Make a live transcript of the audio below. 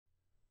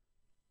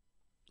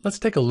Let's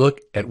take a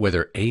look at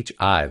whether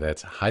Hi,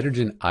 that's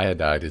hydrogen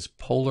iodide, is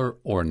polar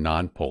or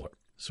nonpolar.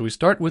 So we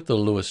start with the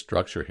Lewis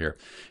structure here,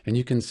 and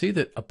you can see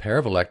that a pair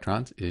of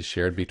electrons is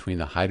shared between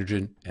the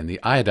hydrogen and the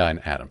iodine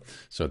atom.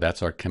 So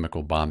that's our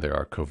chemical bond there,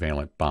 our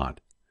covalent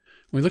bond.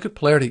 When we look at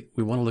polarity,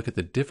 we want to look at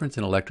the difference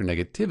in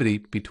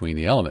electronegativity between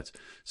the elements.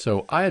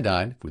 So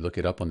iodine, if we look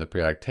it up on the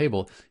periodic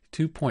table,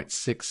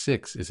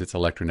 2.66 is its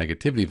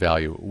electronegativity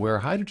value, where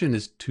hydrogen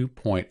is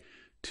 2.20.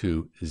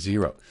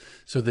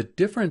 So the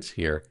difference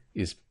here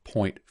is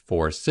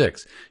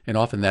 0.46, and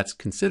often that's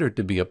considered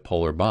to be a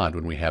polar bond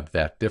when we have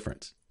that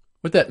difference.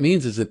 What that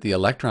means is that the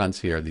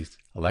electrons here, these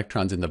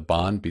electrons in the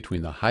bond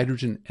between the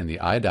hydrogen and the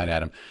iodine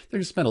atom, they're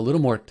going to spend a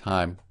little more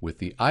time with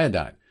the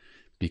iodine.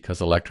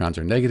 Because electrons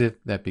are negative,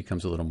 that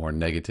becomes a little more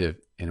negative,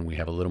 and we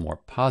have a little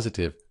more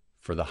positive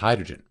for the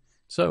hydrogen.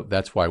 So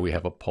that's why we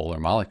have a polar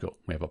molecule.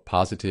 We have a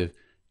positive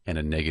and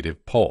a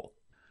negative pole.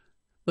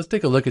 Let's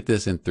take a look at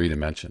this in 3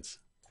 dimensions.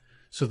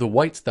 So the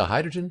white's the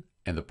hydrogen,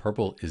 and the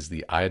purple is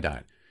the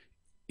iodine.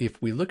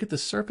 If we look at the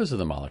surface of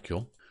the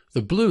molecule,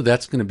 the blue,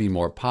 that's going to be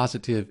more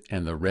positive,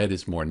 and the red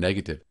is more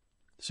negative.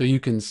 So you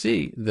can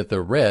see that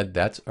the red,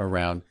 that's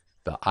around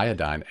the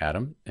iodine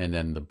atom, and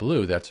then the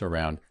blue, that's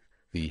around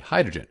the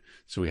hydrogen.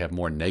 So we have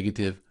more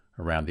negative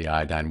around the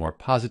iodine, more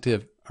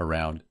positive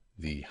around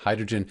the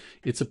hydrogen.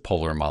 It's a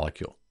polar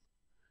molecule.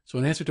 So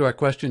in answer to our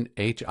question,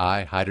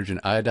 Hi, hydrogen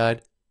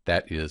iodide,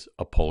 that is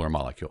a polar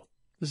molecule.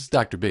 This is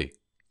Dr. B.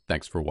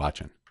 Thanks for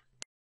watching.